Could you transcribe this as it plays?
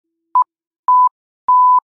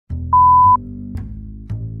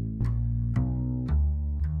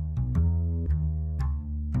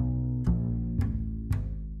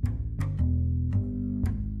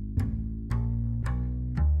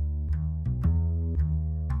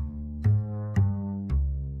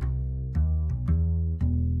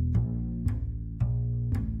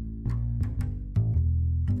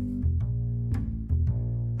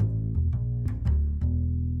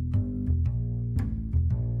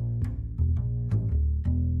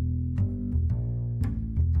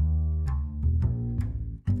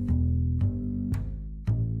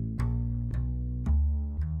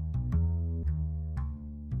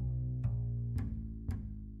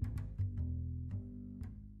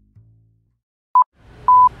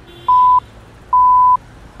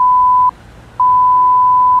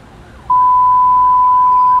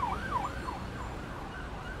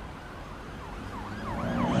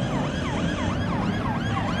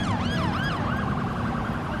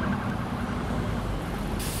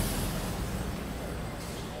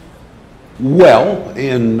Well,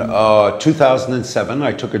 in 2007,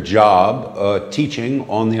 I took a job teaching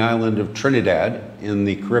on the island of Trinidad in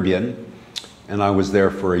the Caribbean, and I was there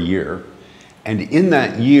for a year. And in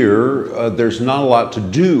that year, there's not a lot to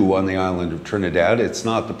do on the island of Trinidad. It's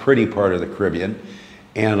not the pretty part of the Caribbean.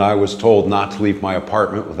 And I was told not to leave my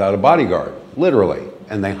apartment without a bodyguard, literally.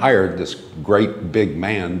 And they hired this great big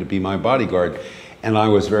man to be my bodyguard. And I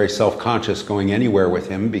was very self-conscious going anywhere with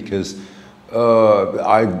him because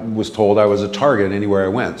I was told I was a target anywhere I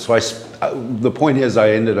went. So the point is, I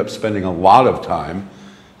ended up spending a lot of time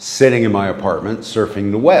sitting in my apartment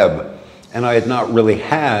surfing the web. And I had not really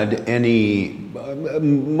had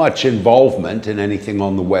much involvement in anything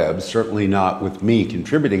on the web, certainly not with me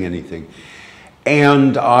contributing anything.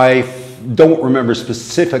 And I don't remember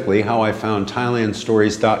specifically how I found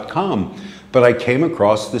thailandstories.com, but I came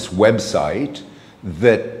across this website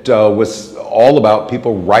that was all about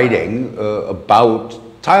people writing about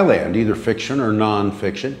Thailand, either fiction or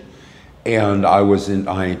nonfiction. And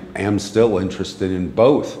I am still interested in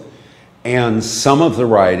both. And some of the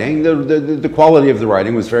writing, the quality of the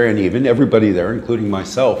writing was very uneven. Everybody there, including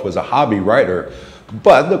myself, was a hobby writer,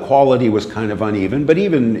 but the quality was kind of uneven. But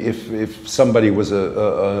even if somebody was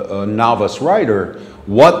a novice writer,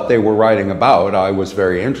 what they were writing about, I was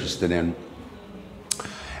very interested in.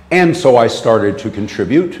 And so I started to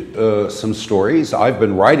contribute some stories. I've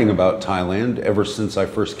been writing about Thailand ever since I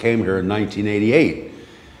first came here in 1988.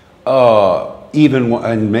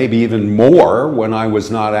 And maybe even more when I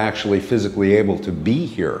was not actually physically able to be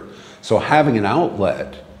here. So having an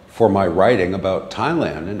outlet for my writing about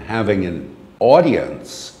Thailand and having an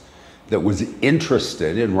audience that was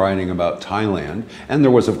interested in writing about Thailand, and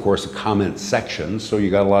there was of course a comment section, so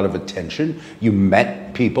you got a lot of attention. You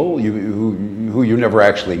met people who you never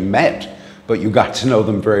actually met, but you got to know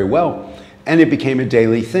them very well. And it became a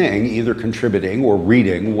daily thing, either contributing or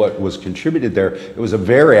reading what was contributed there. It was a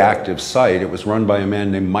very active site. It was run by a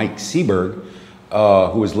man named Mike Seberg,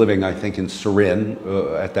 who was living, I think, in Surin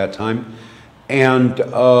at that time, and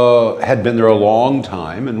had been there a long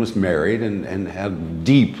time and was married and had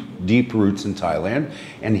deep roots in Thailand.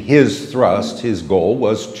 And his thrust, his goal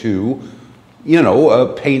was to,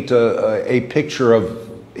 paint a picture of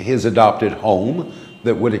his adopted home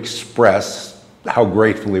that would express how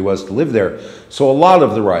grateful he was to live there. So a lot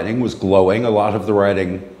of the writing was glowing, a lot of the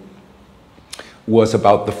writing was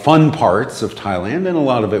about the fun parts of Thailand, and a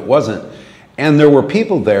lot of it wasn't. And there were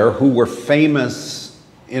people there who were famous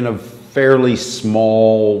in a fairly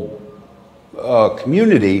small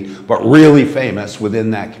community, but really famous within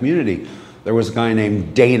that community. There was a guy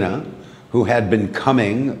named Dana who had been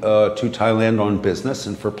coming to Thailand on business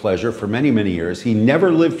and for pleasure for many, many years. He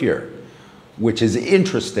never lived here, which is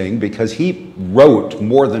interesting because he wrote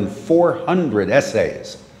more than 400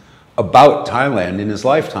 essays about Thailand in his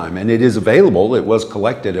lifetime. And it is available. It was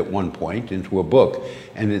collected at one point into a book.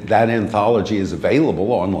 And that anthology is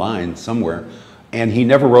available online somewhere. And he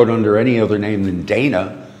never wrote under any other name than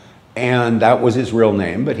Dana. And that was his real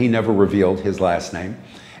name, but he never revealed his last name.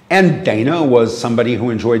 And Dana was somebody who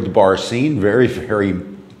enjoyed the bar scene very, very,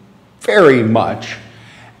 very much.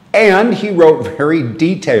 And he wrote very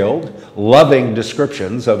detailed, loving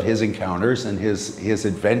descriptions of his encounters and his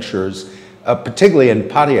adventures, particularly in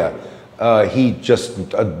Pattaya. He just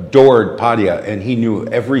adored Pattaya, and he knew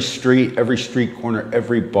every street corner,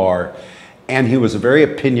 every bar. And he was a very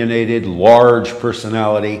opinionated, large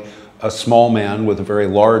personality, a small man with a very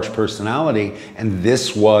large personality. And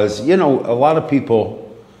this was,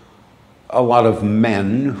 a lot of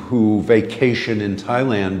men who vacation in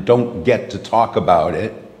Thailand don't get to talk about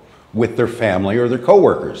it with their family or their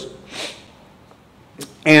coworkers.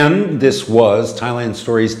 And this was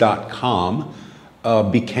thailandstories.com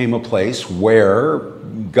became a place where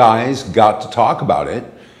guys got to talk about it.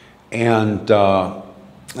 And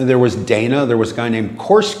there was Dana, there was a guy named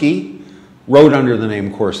Korsky, wrote under the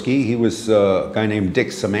name Korsky. He was a guy named Dick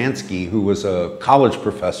Samansky, who was a college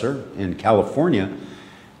professor in California.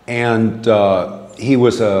 And he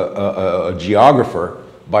was a geographer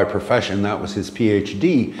by profession. That was his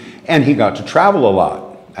PhD. And he got to travel a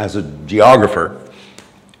lot as a geographer.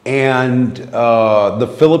 And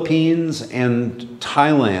the Philippines and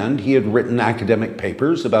Thailand, he had written academic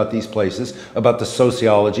papers about these places, about the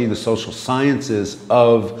sociology, the social sciences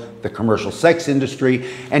of the commercial sex industry.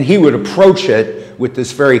 And he would approach it with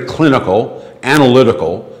this very clinical,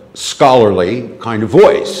 analytical, scholarly kind of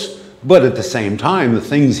voice. But at the same time, the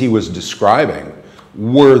things he was describing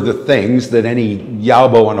were the things that any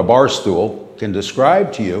yabo on a bar stool can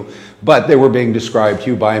describe to you, but they were being described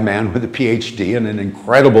to you by a man with a PhD and an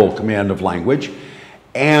incredible command of language.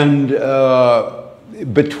 And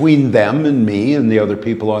between them and me and the other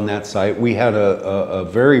people on that site, we had a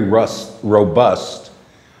very robust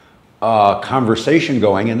conversation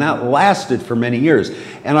going, and that lasted for many years.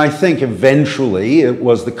 And I think eventually it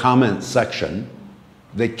was the comment section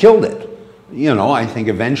that killed it. You know, I think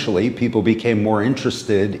eventually people became more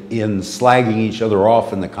interested in slagging each other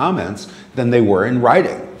off in the comments than they were in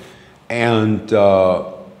writing. And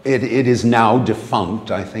it is now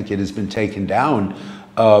defunct. I think it has been taken down.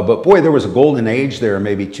 But boy, there was a golden age there,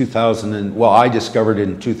 maybe 2000 and, well, I discovered it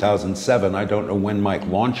in 2007. I don't know when Mike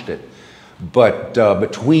launched it. But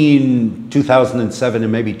between 2007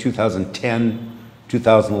 and maybe 2010,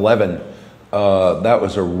 2011, that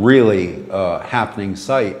was a really happening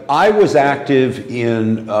site. I was active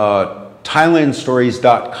in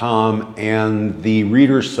thailandstories.com and the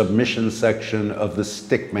reader submission section of the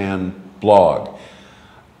Stickman blog.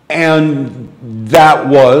 And that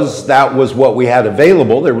was what we had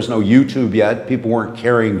available. There was no YouTube yet. People weren't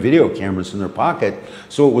carrying video cameras in their pocket.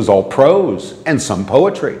 So it was all prose and some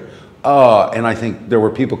poetry. And I think there were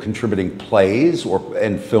people contributing plays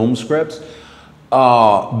and film scripts.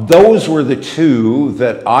 Those were the two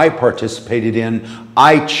that I participated in.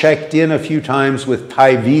 I checked in a few times with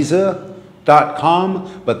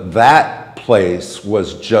thaivisa.com, but that place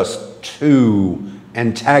was just too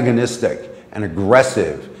antagonistic and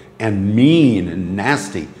aggressive and mean and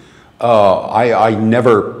nasty. I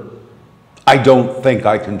don't think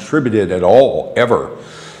I contributed at all, ever,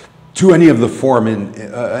 to any of the forum in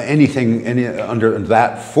under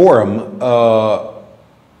that forum.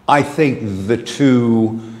 I think the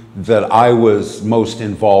two that I was most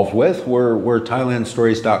involved with were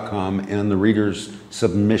thailandstories.com and the readers'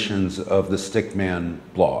 submissions of the Stickman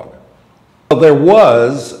blog. There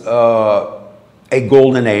was a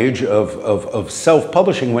golden age of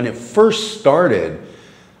self-publishing. When it first started,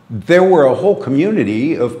 there were a whole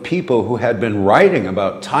community of people who had been writing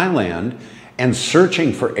about Thailand and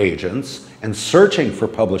searching for agents and searching for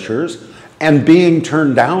publishers and being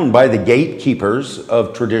turned down by the gatekeepers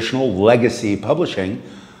of traditional legacy publishing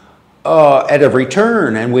at every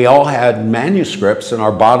turn. And we all had manuscripts in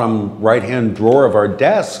our bottom right-hand drawer of our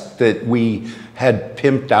desk that we had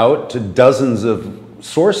pimped out to dozens of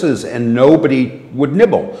sources, and nobody would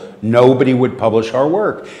nibble. Nobody would publish our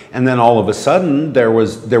work. And then all of a sudden there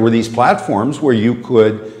were these platforms where you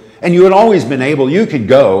could, and you had always been able, you could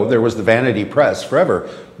go, there was the vanity press forever,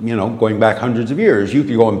 you know, going back hundreds of years. You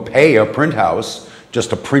could go and pay a print house just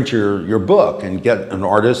to print your book and get an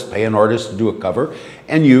artist, pay an artist to do a cover.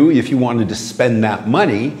 And you, if you wanted to spend that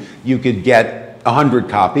money, you could get 100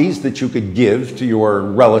 copies that you could give to your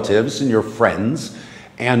relatives and your friends.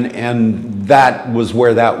 And that was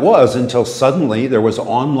where that was until suddenly there was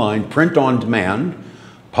online print-on-demand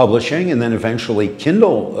publishing, and then eventually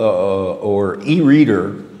Kindle or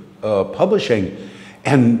e-reader publishing.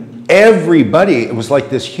 And everybody, it was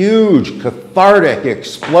like this huge cathartic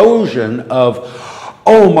explosion of,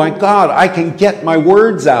 oh my God, I can get my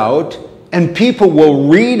words out and people will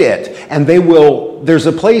read it, and they will, there's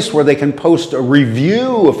a place where they can post a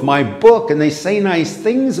review of my book and they say nice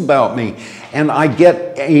things about me. And I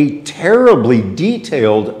get a terribly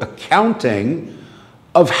detailed accounting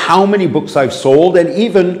of how many books I've sold, and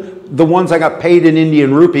even the ones I got paid in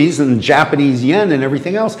Indian rupees and Japanese yen and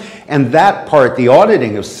everything else. And that part, the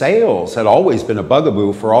auditing of sales, had always been a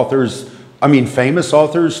bugaboo for authors, I mean famous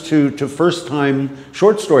authors to first-time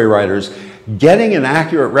short story writers. Getting an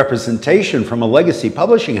accurate representation from a legacy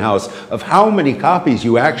publishing house of how many copies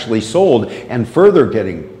you actually sold, and further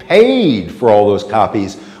getting paid for all those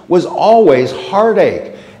copies, was always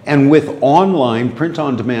heartache. And with online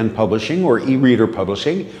print-on-demand publishing or e-reader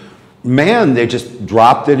publishing, man, they just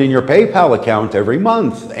dropped it in your PayPal account every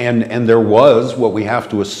month. And there was what we have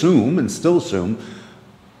to assume, and still assume,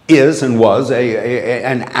 is and was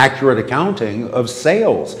an accurate accounting of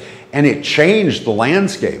sales. And it changed the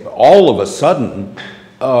landscape. All of a sudden,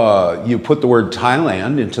 you put the word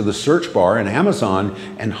Thailand into the search bar in Amazon,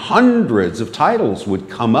 and hundreds of titles would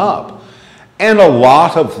come up. And a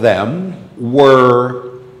lot of them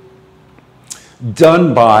were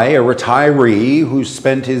done by a retiree who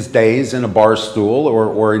spent his days in a bar stool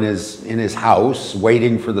or in his house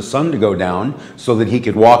waiting for the sun to go down so that he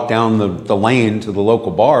could walk down the lane to the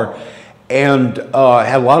local bar, and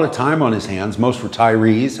had a lot of time on his hands. Most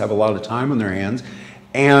retirees have a lot of time on their hands.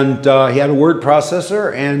 And he had a word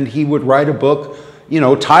processor, and he would write a book, you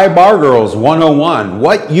know, Thai Bar Girls 101,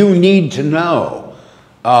 what you need to know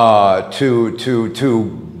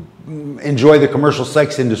to enjoy the commercial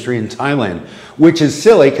sex industry in Thailand, which is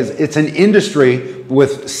silly because it's an industry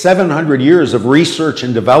with 700 years of research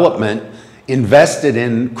and development invested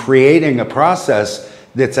in creating a process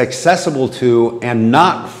that's accessible to and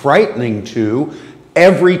not frightening to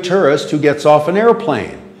every tourist who gets off an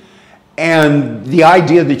airplane. And the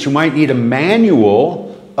idea that you might need a manual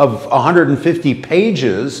of 150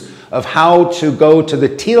 pages of how to go to the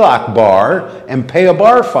tilak bar and pay a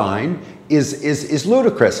bar fine is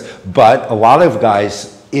ludicrous. But a lot of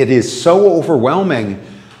guys, it is so overwhelming,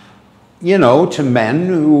 you know, to men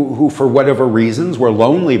who for whatever reasons were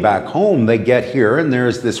lonely back home. They get here and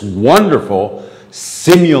there's this wonderful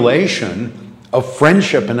simulation of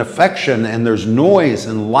friendship and affection, and there's noise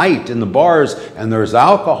and light in the bars, and there's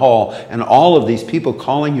alcohol, and all of these people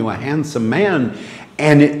calling you a handsome man,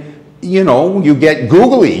 and it, you know, you get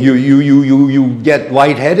googly, you get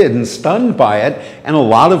lightheaded and stunned by it, and a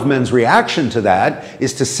lot of men's reaction to that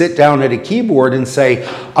is to sit down at a keyboard and say,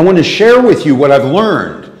 I want to share with you what I've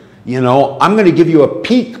learned. You know, I'm going to give you a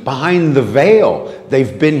peek behind the veil.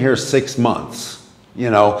 They've been here 6 months. You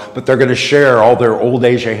know, but they're going to share all their old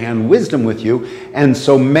Asia hand wisdom with you. And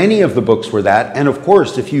so many of the books were that. And of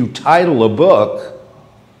course, if you title a book,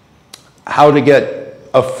 How to Get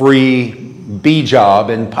a Free Bee Job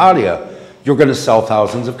in Pattaya, you're going to sell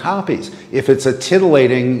thousands of copies. If it's a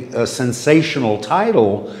titillating, sensational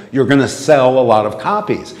title, you're going to sell a lot of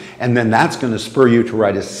copies. And then that's going to spur you to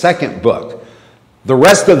write a second book. The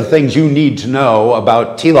rest of the things you need to know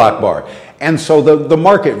about tilak bar. And so the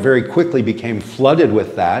market very quickly became flooded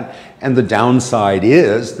with that. And the downside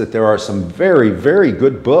is that there are some very, very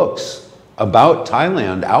good books about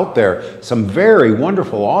Thailand out there. Some very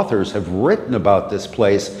wonderful authors have written about this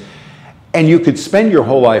place. And you could spend your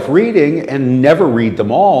whole life reading and never read them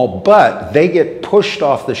all, but they get pushed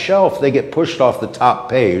off the shelf. They get pushed off the top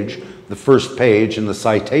page, the first page in the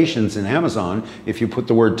citations in Amazon. If you put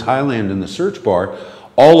the word Thailand in the search bar,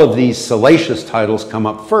 all of these salacious titles come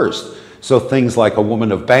up first. So things like A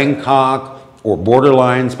Woman of Bangkok, or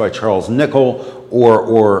Borderlines by Charles Nicholl,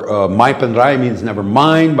 or My Pandrai Means Never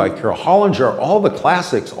Mind by Carol Hollinger, all the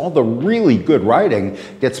classics, all the really good writing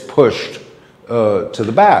gets pushed to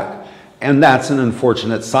the back. And that's an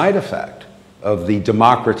unfortunate side effect of the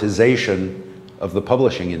democratization of the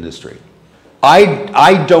publishing industry.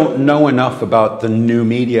 I don't know enough about the new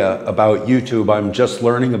media, about YouTube. I'm just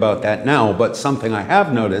learning about that now. But something I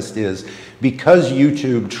have noticed is because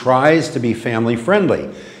YouTube tries to be family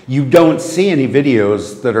friendly, you don't see any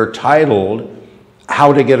videos that are titled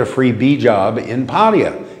How to Get a Free Bee Job in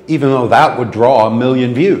Pattaya, even though that would draw 1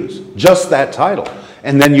 million views, just that title.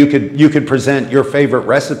 And then you could present your favorite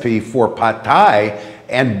recipe for pad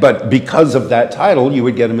thai, but because of that title, you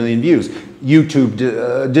would get 1 million views.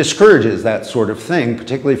 YouTube discourages that sort of thing,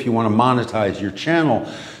 particularly if you want to monetize your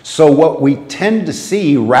channel. So what we tend to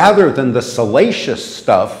see, rather than the salacious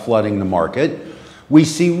stuff flooding the market, we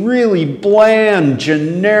see really bland,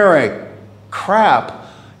 generic crap.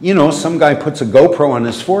 You know, some guy puts a GoPro on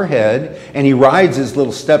his forehead and he rides his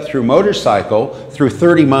little step-through motorcycle through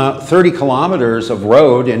 30 kilometers of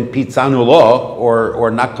road in Pitsanulok or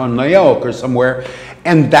Nakhon Nayok or somewhere,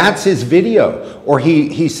 and that's his video. Or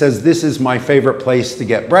he says, this is my favorite place to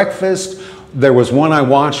get breakfast. There was one I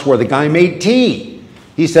watched where the guy made tea.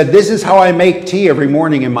 He said, this is how I make tea every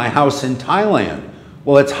morning in my house in Thailand.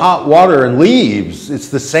 Well, it's hot water and leaves. It's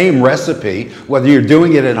the same recipe, whether you're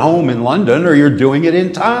doing it at home in London or you're doing it in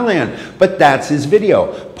Thailand. But that's his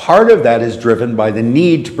video. Part of that is driven by the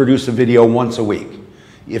need to produce a video once a week.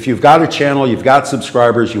 If you've got a channel, you've got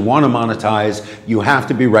subscribers, you want to monetize, you have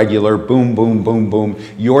to be regular, boom, boom, boom, boom.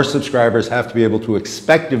 Your subscribers have to be able to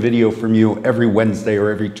expect a video from you every Wednesday or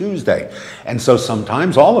every Tuesday. And so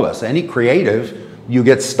sometimes all of us, any creative, you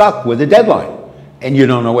get stuck with a deadline and you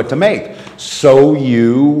don't know what to make. So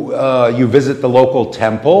you visit the local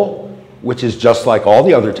temple, which is just like all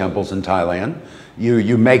the other temples in Thailand.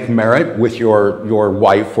 You make merit with your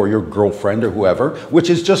wife or your girlfriend or whoever,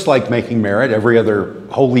 which is just like making merit every other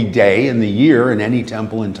holy day in the year in any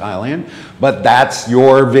temple in Thailand. But that's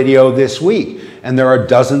your video this week. And there are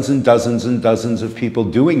dozens and dozens and dozens of people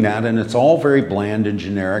doing that, and it's all very bland and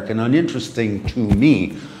generic and uninteresting to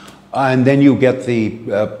me. And then you get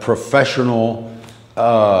the professional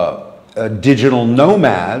digital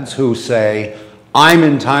nomads who say, I'm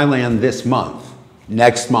in Thailand this month.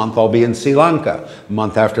 Next month I'll be in Sri Lanka. The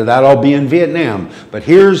month after that I'll be in Vietnam. But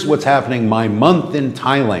here's what's happening my month in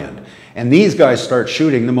Thailand. And these guys start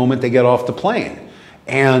shooting the moment they get off the plane.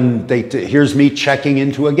 And here's me checking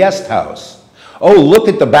into a guest house. Oh, look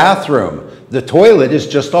at the bathroom. The toilet is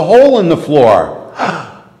just a hole in the floor.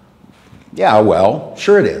 Yeah, well,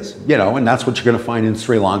 sure it is, you know, and that's what you're going to find in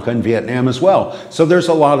Sri Lanka and Vietnam as well. So there's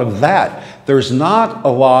a lot of that. There's not a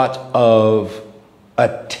lot of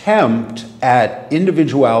attempt at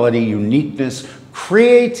individuality, uniqueness,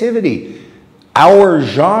 creativity. our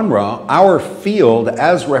genre, our field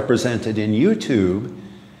as represented in YouTube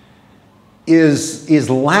is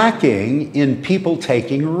lacking in people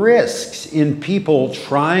taking risks, in people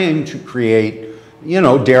trying to create, you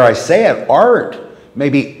know, dare I say it, art.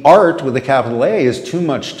 Maybe art with a capital A is too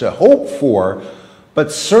much to hope for,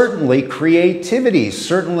 but certainly creativity,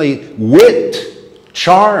 certainly wit,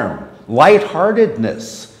 charm,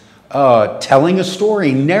 lightheartedness, telling a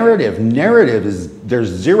story, narrative. There's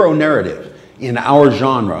zero narrative in our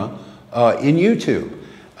genre in YouTube.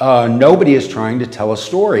 Nobody is trying to tell a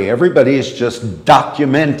story. Everybody is just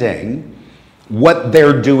documenting what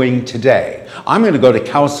they're doing today. I'm going to go to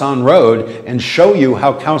Khao San Road and show you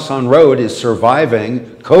how Khao San Road is surviving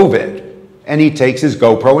COVID. And he takes his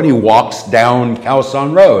GoPro and he walks down Khao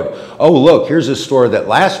San Road. Oh, look, here's a store that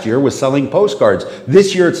last year was selling postcards.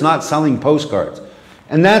 This year it's not selling postcards.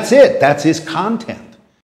 And that's it. That's his content.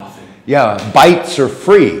 Yeah, bites are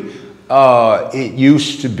free. It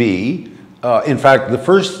used to be. In fact, the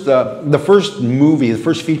first movie, the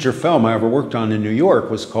first feature film I ever worked on in New York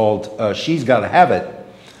was called She's Gotta Have It.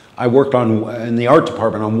 I worked in the art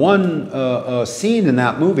department on one scene in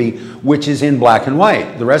that movie, which is in black and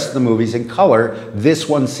white. The rest of the movie's in color. This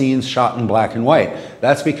one scene's shot in black and white.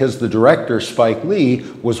 That's because the director, Spike Lee,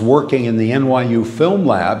 was working in the NYU Film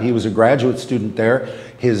Lab. He was a graduate student there.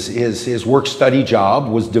 His work-study job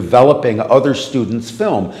was developing other students'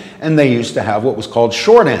 film, and they used to have what was called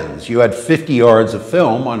short ends. You had 50 yards of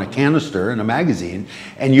film on a canister in a magazine,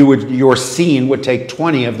 and your scene would take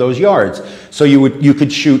 20 of those yards. So you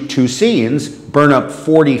could shoot 2 scenes, burn up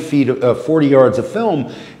 40 yards of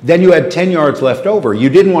film, then you had 10 yards left over. You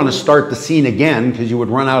didn't want to start the scene again because you would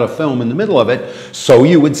run out of film in the middle of it, so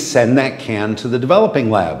you would send that can to the developing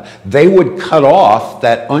lab. They would cut off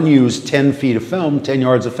that unused 10 feet of film, 10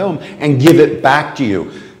 yards of film, and give it back to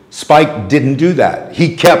you. Spike didn't do that.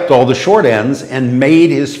 He kept all the short ends and made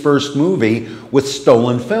his first movie with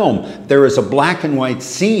stolen film. There is a black and white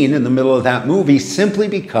scene in the middle of that movie simply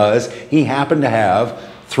because he happened to have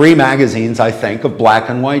 3 magazines, I think, of black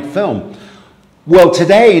and white film. Well,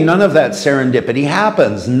 today, none of that serendipity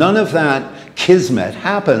happens. None of that kismet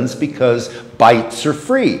happens because bites are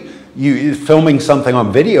free. Filming something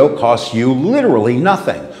on video costs you literally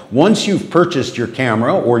nothing. Once you've purchased your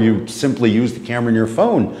camera, or you simply use the camera in your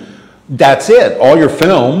phone, that's it. All your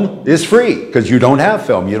film is free because you don't have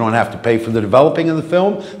film. You don't have to pay for the developing of the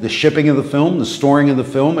film, the shipping of the film, the storing of the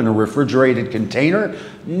film in a refrigerated container.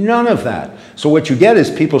 None of that. So what you get is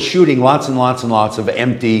people shooting lots and lots and lots of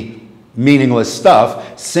empty, meaningless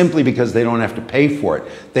stuff simply because they don't have to pay for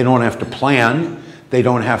it. They don't have to plan, they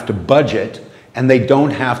don't have to budget, and they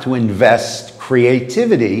don't have to invest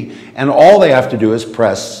creativity, and all they have to do is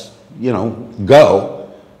press, you know,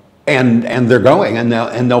 go, and they're going, and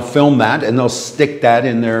they'll film that, and they'll stick that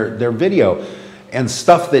in their video. And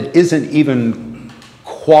stuff that isn't even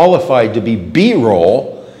qualified to be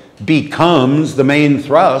B-roll becomes the main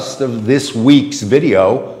thrust of this week's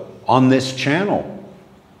video on this channel.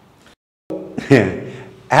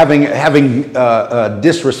 having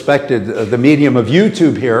disrespected the medium of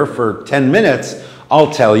YouTube here for 10 minutes,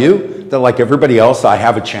 I'll tell you that, like everybody else, I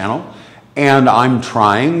have a channel and I'm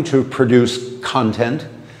trying to produce content.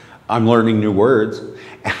 I'm learning new words.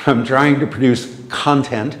 I'm trying to produce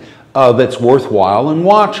content that's worthwhile and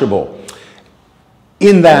watchable.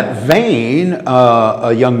 In that vein,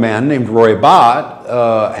 a young man named Roy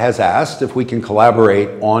Bott has asked if we can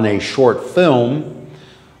collaborate on a short film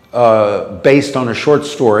based on a short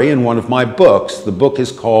story in one of my books. The book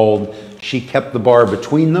is called She Kept the Bar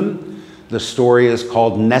Between Them. The story is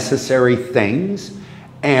called Necessary Things.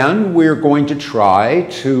 And we're going to try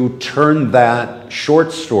to turn that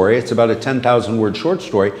short story, it's about a 10,000 word short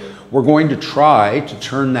story, we're going to try to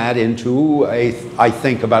turn that into I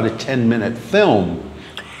think about a 10-minute film.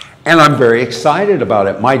 And I'm very excited about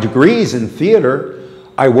it. My degree's in theater.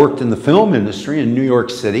 I worked in the film industry in New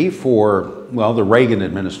York City for, well, the Reagan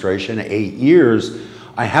administration, 8 years.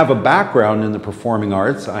 I have a background in the performing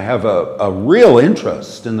arts. I have a real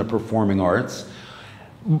interest in the performing arts,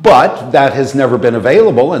 but that has never been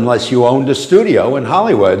available unless you owned a studio in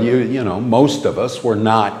Hollywood. You know, most of us were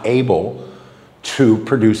not able to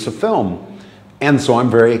produce a film. And so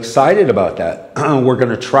I'm very excited about that. We're going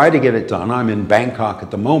to try to get it done. I'm in Bangkok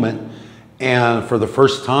at the moment. And for the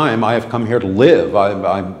first time, I have come here to live.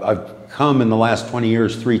 I've come in the last 20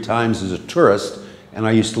 years 3 times as a tourist, and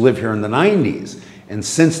I used to live here in the 90s. And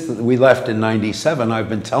since we left in 97, I've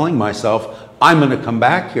been telling myself, I'm going to come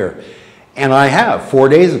back here. And I have 4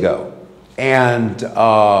 days ago. And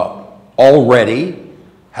already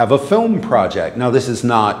have a film project. Now, this is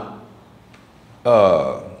not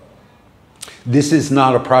This is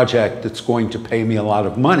not a project that's going to pay me a lot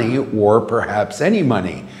of money or perhaps any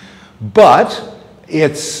money, but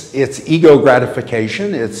it's ego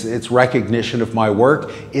gratification, it's recognition of my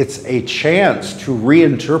work, it's a chance to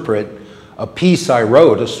reinterpret a piece I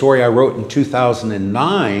wrote, a story I wrote in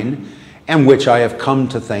 2009, and which I have come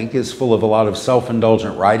to think is full of a lot of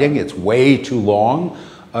self-indulgent writing. It's way too long.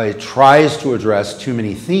 It tries to address too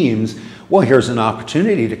many themes. Well, here's an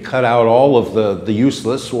opportunity to cut out all of the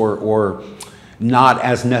useless or not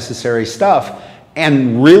as necessary stuff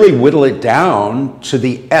and really whittle it down to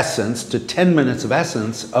the essence, to 10 minutes of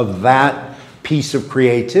essence of that piece of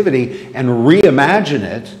creativity and reimagine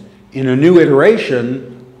it in a new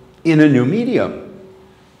iteration in a new medium.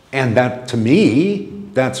 And that, to me,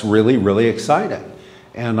 that's really, really exciting.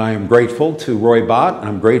 And I am grateful to Roy Bott, and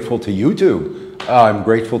I'm grateful to YouTube. I'm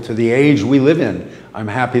grateful to the age we live in. I'm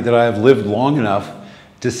happy that I have lived long enough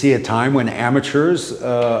to see a time when amateurs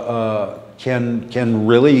can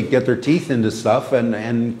really get their teeth into stuff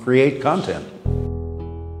and create content.